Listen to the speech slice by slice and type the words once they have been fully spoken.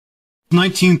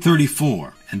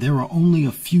1934, and there are only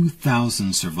a few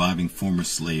thousand surviving former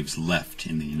slaves left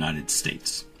in the United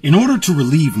States. In order to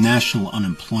relieve national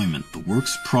unemployment, the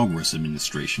Works Progress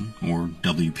Administration, or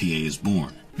WPA, is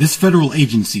born. This federal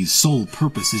agency's sole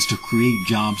purpose is to create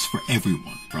jobs for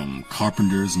everyone, from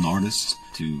carpenters and artists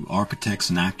to architects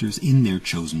and actors in their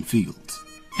chosen fields.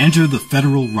 Enter the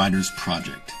Federal Writers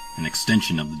Project, an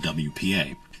extension of the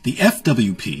WPA. The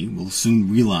FWP will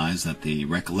soon realize that the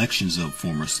recollections of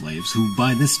former slaves, who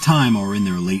by this time are in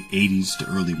their late 80s to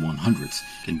early 100s,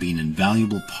 can be an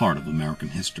invaluable part of American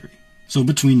history. So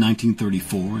between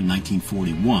 1934 and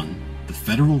 1941, the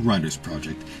Federal Writers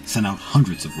Project sent out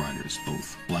hundreds of writers,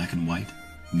 both black and white,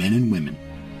 men and women,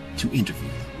 to interview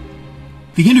them.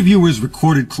 The interviewers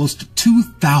recorded close to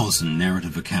 2,000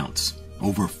 narrative accounts,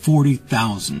 over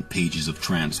 40,000 pages of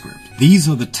transcript. These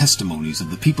are the testimonies of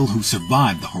the people who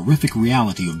survived the horrific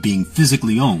reality of being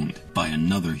physically owned by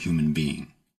another human being.